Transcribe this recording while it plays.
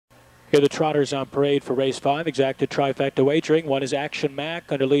Here are the trotters on parade for race 5, exacted trifecta wagering. 1 is Action Mac,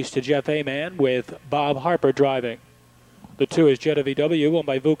 under lease to Jeff Aman, with Bob Harper driving. The 2 is Jetta VW, owned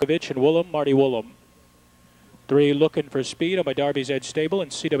by Vukovic and Woolham, Marty Woolham. 3, Lookin for Speed, owned by Darby's Edge Stable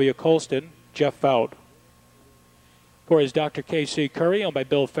and C.W. Colston, Jeff Fout. 4 is Dr. K.C. Curry, owned by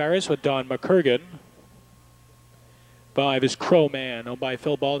Bill Ferris with Don McCurgan. 5 is Crow Man, owned by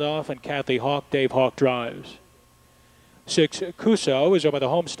Phil Baldoff and Kathy Hawk. Dave Hawk drives. 6, Cuso is owned by the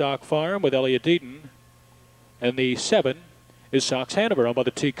Homestock Farm with Elliot Deaton. And the 7 is Sox Hanover, owned by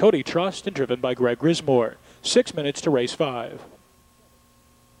the T. Cody Trust and driven by Greg Grismore. 6 minutes to race 5.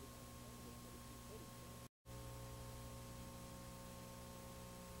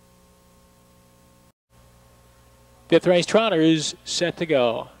 Fifth race trotters set to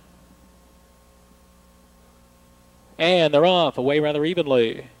go. And they're off, away rather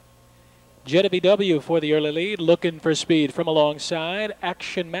evenly. Jetta VW for the early lead, Looking for Speed from alongside.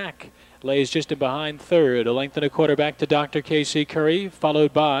 Action Mac lays just in behind third. A length and a quarter back to Dr. K.C. Curry,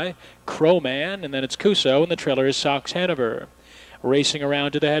 followed by Crow Man, and then it's Cuso, and the trailer is Sox Hanover. Racing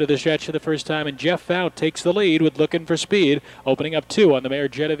around to the head of the stretch for the first time, and Jeff Fout takes the lead with Looking for Speed, opening up 2 on the mare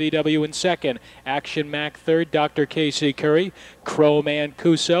Jetta VW in second. Action Mac third, Dr. K.C. Curry, Crow Man,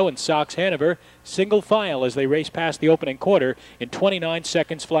 Cuso, and Sox Hanover single file as they race past the opening quarter in 29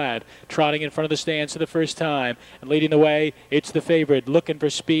 seconds flat. Trotting in front of the stands for the first time and leading the way, it's the favorite, Looking for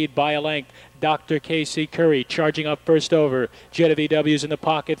Speed by a length. Dr. K.C. Curry charging up first over. Jetta VW's in the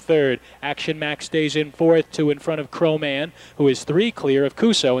pocket third. Action Mac stays in fourth, 2 in front of Crow Man, who is 3 clear of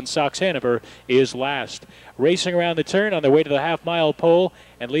Cuso, and Sox Hanover is last. Racing around the turn on their way to the half-mile pole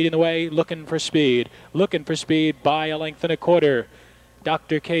and leading the way, Looking for Speed. Looking for Speed by a length and a quarter.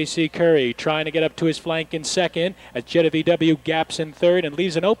 Dr. K.C. Curry trying to get up to his flank in second as Jetta VW gaps in third and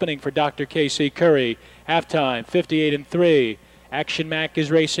leaves an opening for Dr. K.C. Curry. Halftime, 58-3. Action Mac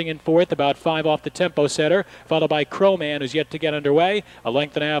is racing in fourth, about 5 off the tempo setter, followed by Crow Man, who's yet to get underway. A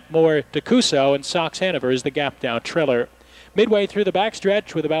length and a half more to Cuso, and Sox Hanover is the gap down trailer. Midway through the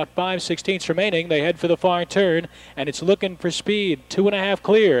backstretch with about 5/16 remaining, they head for the far turn, and it's Looking for Speed, 2.5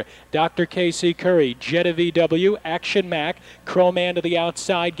 clear. Dr. K.C. Curry, Jetta VW, Action Mac, Crow Man to the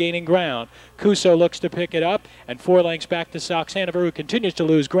outside, gaining ground. Cuso looks to pick it up, and 4 lengths back to Sox Hanover, who continues to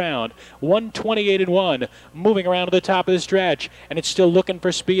lose ground. 1:28-1, moving around to the top of the stretch, and it's still Looking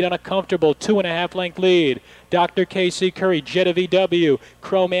for Speed on a comfortable 2.5 length lead. Dr. K.C. Curry, Jetta VW,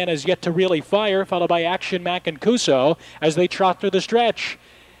 Crow Man has yet to really fire, followed by Action Mac and Cuso as they trot through the stretch.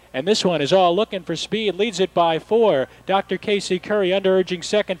 And this one is all Looking for Speed, leads it by 4. Dr. K.C. Curry under urging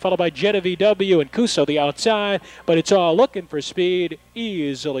second, followed by Jetta VW and Cuso the outside, but it's all Looking for Speed,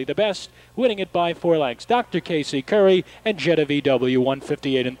 easily the best, winning it by 4 lengths. Dr. K.C. Curry and Jetta VW,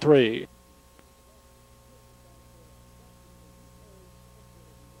 158-3.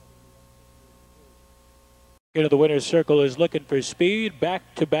 Into the winner's circle is Looking for Speed.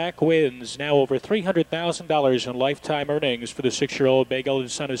 Back-to-back wins. Now over $300,000 in lifetime earnings for the 6-year-old Bay Golden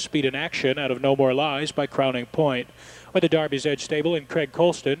Son of Speed in Action out of No More Lies by Crowning Point. With the Darby's Edge Stable and Craig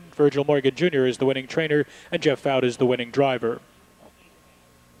Colston, Virgil Morgan Jr. is the winning trainer and Jeff Fout is the winning driver.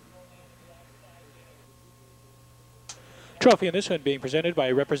 Trophy in this one being presented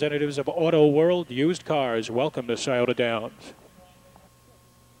by representatives of Auto World Used Cars. Welcome to Scioto Downs.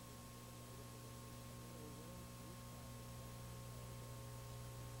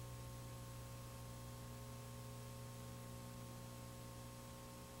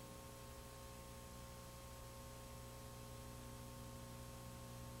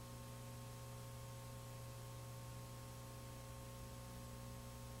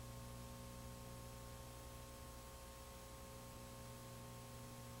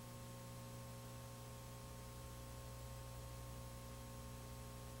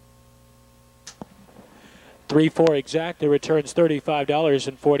 Three, 4 exact. It returns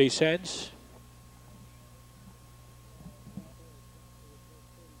 $35.40.